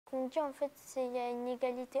qu'on dit en fait, c'est qu'il y a une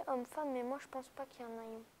égalité homme-femme, mais moi je pense pas qu'il y en a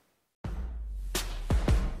une.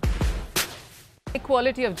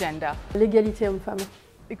 Equality of gender. L'égalité homme-femme.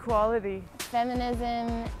 Equality.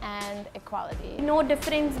 Feminism and equality. No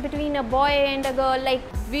difference between a boy and a girl. Like,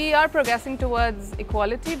 We are progressing towards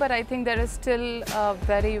equality, but I think there is still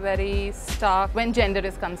very, very stark when gender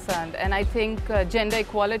is concerned. And I think gender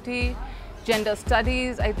equality, gender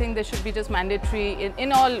studies, I think they should be just mandatory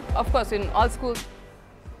in all, of course, in all schools.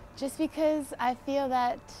 Just because I feel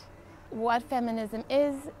that what feminism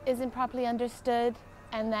isn't properly understood,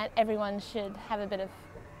 and that everyone should have a bit of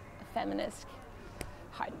a feminist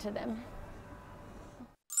heart to them.